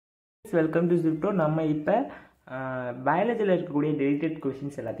Welcome to Zipto. நம்ம இப்போ பயாலஜியில் இருக்கக்கூடிய deleted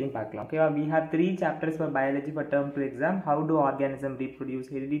questions எல்லாத்தையும் பார்க்கலாம். ஓகேவா? We have 3 chapters for biology for term 2 exam. How do organism reproduce,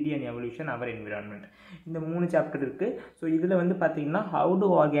 heredity and evolution, our environment. இந்த 3 chapter இருக்கு. ஸோ இதில் வந்து பார்த்தீங்கன்னா how do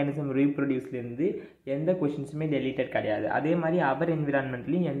organism reproduceலேருந்து எந்த கொஷின்ஸுமே டெலிட்டட் கிடையாது. அதே மாதிரி அவர்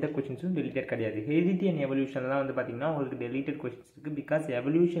என்விரான்மெண்ட்லையும் எந்த கொஷின்ஸும் டெலிட்டட் கிடையாது. ஹெரிடிட்டி அண்ட் எவல்யூஷன்லாம் வந்து பார்த்தீங்கன்னா உங்களுக்கு டெலிட்டட் கொஷின்ஸ் இருக்குது. பிகாஸ்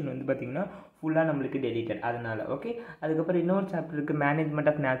எவல்யூஷன் வந்து பார்த்தீங்கன்னா ஃபுல்லாக நம்மளுக்கு டெலிட்டட் அதனால. ஓகே, அதுக்கப்புறம் இன்னொரு சாப்டர் இருக்குது மேனேஜ்மெண்ட்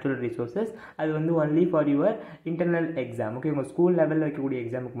ஆஃப் நேச்சுரல் ரிசோர்ஸஸ். அது வந்து only for your internal exam. Okay, உங்கள் ஸ்கூல் லெவலில் வைக்கக்கூடிய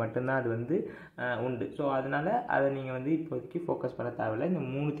எக்ஸாமுக்கு மட்டும்தான் அது வந்து உண்டு. ஸோ அதனால் அதை நீங்கள் வந்து இப்போதைக்கு ஃபோக்கஸ் பண்ண தேவையில்லை. இந்த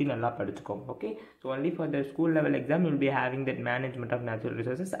மூணுத்தையும் நல்லா படிச்சுக்கோங்க. Okay, so only for the school level exam will be having that management of natural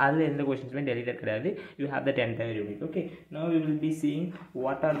resources. அதில் எந்த கொஷின்ஸுமே டெலிட்டட் கிடையாது. You have that entire unit. Okay, now we will be seeing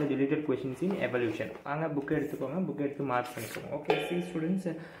what are the deleted questions in evolution. வாங்க book எடுத்துக்கோங்க, book எடுத்து mark பண்ணிக்கோங்க. Okay, see students,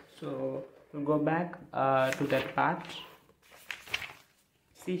 so we'll go back to that part.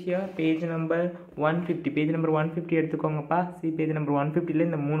 See here page number 150. Page number 150 எடுத்துக்கோங்கப்பா. See page number 150ல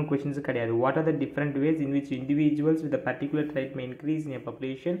இந்த மூணு questions கிடையாது. What are the different ways in which individuals with a particular trait may increase in a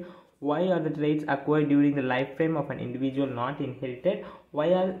population? Why are the traits acquired during the lifetime of an individual not inherited? Why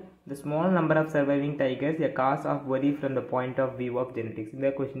are the small number of surviving tigers a cause of worry from the point of view of genetics? இந்த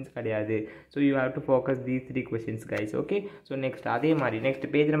questions கிடையாது. So you have to focus these 3 questions guys. Okay, so next அதே மாதிரி next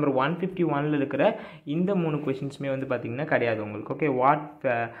page number 151ல இருக்கிற இந்த மூணு questionsமே வந்து பார்த்தீங்கன்னா கிடையாது உங்களுக்கு. Okay, what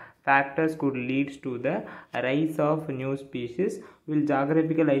factors could lead to the rise of new species? Will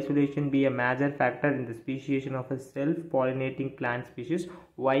geographical isolation be a major factor in the speciation of a self-pollinating plant species?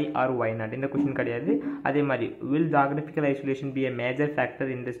 Why or why not? இந்த question கிடையாது. அதே மாதிரி will geographical isolation be a major factor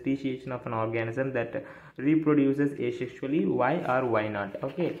in the speciation of an organism that reproduces asexually? Why or why not?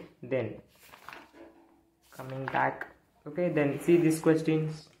 Okay, then coming back. Okay, then see these questions.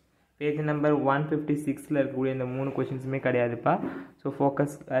 Page number 156ல இருக்கக்கூடிய இந்த மூணு கொஷின்ஸுமே கிடையாதுப்பா. So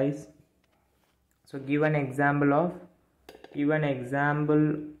focus guys. So give an example of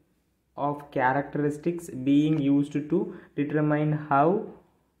characteristics being used to determine how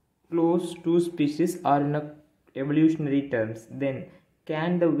close two species are in a evolutionary terms. Then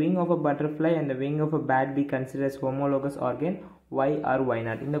can the wing of a butterfly and the wing of a bat be considered as homologous organ? Why or why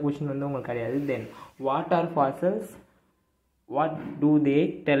not? இந்த question வந்து உங்களுக்கு கிடையாது. Then what are fossils? What do they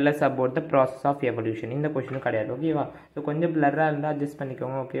tell us about the process of evolution? இந்த கொஷினும் கிடையாது. ஓகேவா? So கொஞ்சம் பிளராக இருந்தால் adjust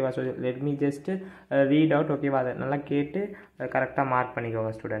பண்ணிக்கோங்க. ஓகேவா? So let me just read out. ஓகேவா? அதை நல்லா கேட்டு கரெக்டாக மார்க்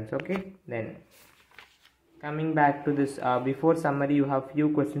பண்ணிக்கோங்க students. Okay, then coming back to this before summary you have few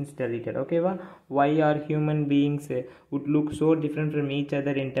questions deleted. Okay, why are human beings would look so different from each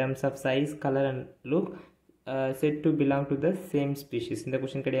other in terms of size, color and look said to belong to the same species? இந்த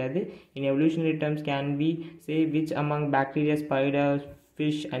question கிடையாது. In evolutionary terms can we say which among bacteria, spiders,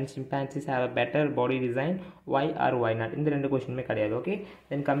 fish and chimpanzees have a better body design? Why or why not? இந்த ரெண்டு கொஸ்டினுமே கிடையாது. Okay,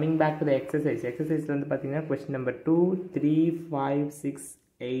 then coming back to the exercise வந்து பார்த்தீங்கன்னா question number 2 3 5 6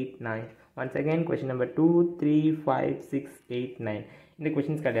 8 9. Once again question number 2 3 5 6 8 9. இந்த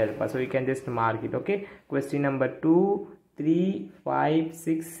questions கிடையாதுப்பா. So you can just mark it. Okay, question number 2 3 5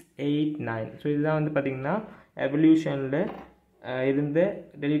 6 8 9. So இதுதான் வந்து பார்த்தீங்கன்னா எவல்யூஷனில் இருந்த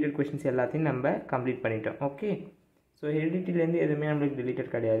டெலிட்டட் கொஷின்ஸ் எல்லாத்தையும் நம்ம கம்ப்ளீட் பண்ணிட்டோம். ஓகே, ஸோ ஹெரிடிட்டிலேருந்து எதுவுமே நம்மளுக்கு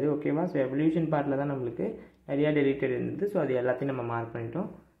டெலிட்டட் கிடையாது. ஓகேவா? ஸோ எவல்யூஷன் பார்ட்டில் தான் நம்மளுக்கு நிறையா டெலிட்டட் இருந்தது. ஸோ அது எல்லாத்தையும் நம்ம மார்க் பண்ணிட்டோம்.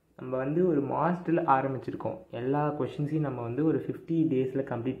 நம்ம வந்து ஒரு மாஸ்டில் ஆரம்பிச்சிருக்கோம். எல்லா கொஷின்ஸையும் நம்ம வந்து ஒரு 50 டேஸில்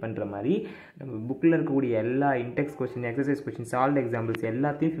கம்ப்ளீட் பண்ணுற மாதிரி நம்ம புக்கில் இருக்கக்கூடிய எல்லா index question, exercise question, solve examples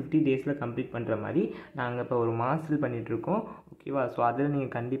எல்லாத்தையும் 50 டேஸில் கம்ப்ளீட் பண்ணுற மாதிரி நாங்கள் இப்போ ஒரு மாஸ்டில் பண்ணிகிட்ருக்கோம். ஓகேவா? ஸோ அதில்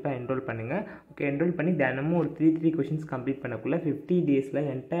நீங்கள் கண்டிப்பாக என்ரோல் பண்ணுங்கள். ஓகே, என்ரோல் பண்ணி தினமும் ஒரு 3 கொஷின்ஸ் கம்ப்ளீட் பண்ணக்குள்ளே 50 டேஸில்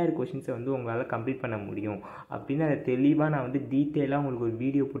என்டையர் கொஷின்ஸை வந்து உங்களால் கம்ப்ளீட் பண்ண முடியும் அப்படின்னு அதை தெளிவாக நான் வந்து டீட்டெயிலாக உங்களுக்கு ஒரு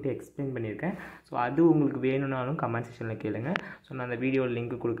வீடியோ போட்டு எக்ஸ்பிளைன் பண்ணியிருக்கேன். ஸோ அது உங்களுக்கு வேணும்னாலும் கமெண்ட் செக்ஷனில் கேளுங்க. ஸோ நான் அந்த வீடியோவில்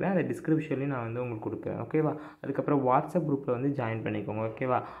லிங்க் கொடுக்குறேன். அந்த டிஸ்கிரிப்ஷன்லையும் நான் வந்து உங்களுக்கு கொடுக்குறேன். ஓகேவா? அதுக்கப்புறம் வாட்ஸ்அப் குரூப்பில் வந்து ஜாயின் பண்ணிக்கோங்க.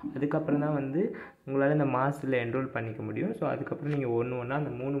 ஓகேவா? அதுக்கப்புறம் தான் வந்து உங்களால் இந்த மாதத்தில் என்ரோல் பண்ணிக்க முடியும். ஸோ அதுக்கப்புறம் நீங்கள் ஒன்றா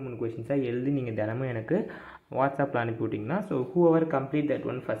அந்த 3 கொஷின்ஸாக எழுதி நீங்கள் தினமும் எனக்கு வாட்ஸ்அப்பில் அனுப்பி விட்டிங்கன்னா so whoever complete that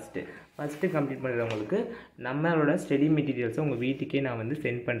one first complete பண்ணுறவங்களுக்கு நம்மளோட ஸ்டடி மெட்டீரியல்ஸை உங்கள் வீட்டுக்கே நான் வந்து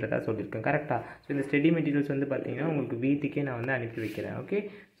சென்ட் பண்ணுறதா சொல்லியிருக்கேன். கரெக்டாக? ஸோ இந்த ஸ்டடி மெட்டீரியல்ஸ் வந்து பார்த்தீங்கன்னா உங்களுக்கு வீட்டுக்கே நான் வந்து அனுப்பி வைக்கிறேன். ஓகே,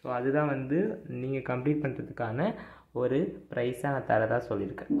 ஸோ அதுதான் வந்து நீங்கள் கம்ப்ளீட் பண்ணுறதுக்கான ஒரு ப்ரைஸாக நான் தரதா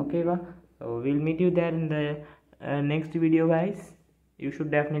சொல்லியிருக்கேன். ஓகேவா? So will meet you there in the next video guys. You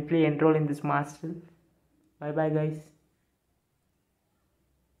should definitely enroll in this master. Bye bye guys.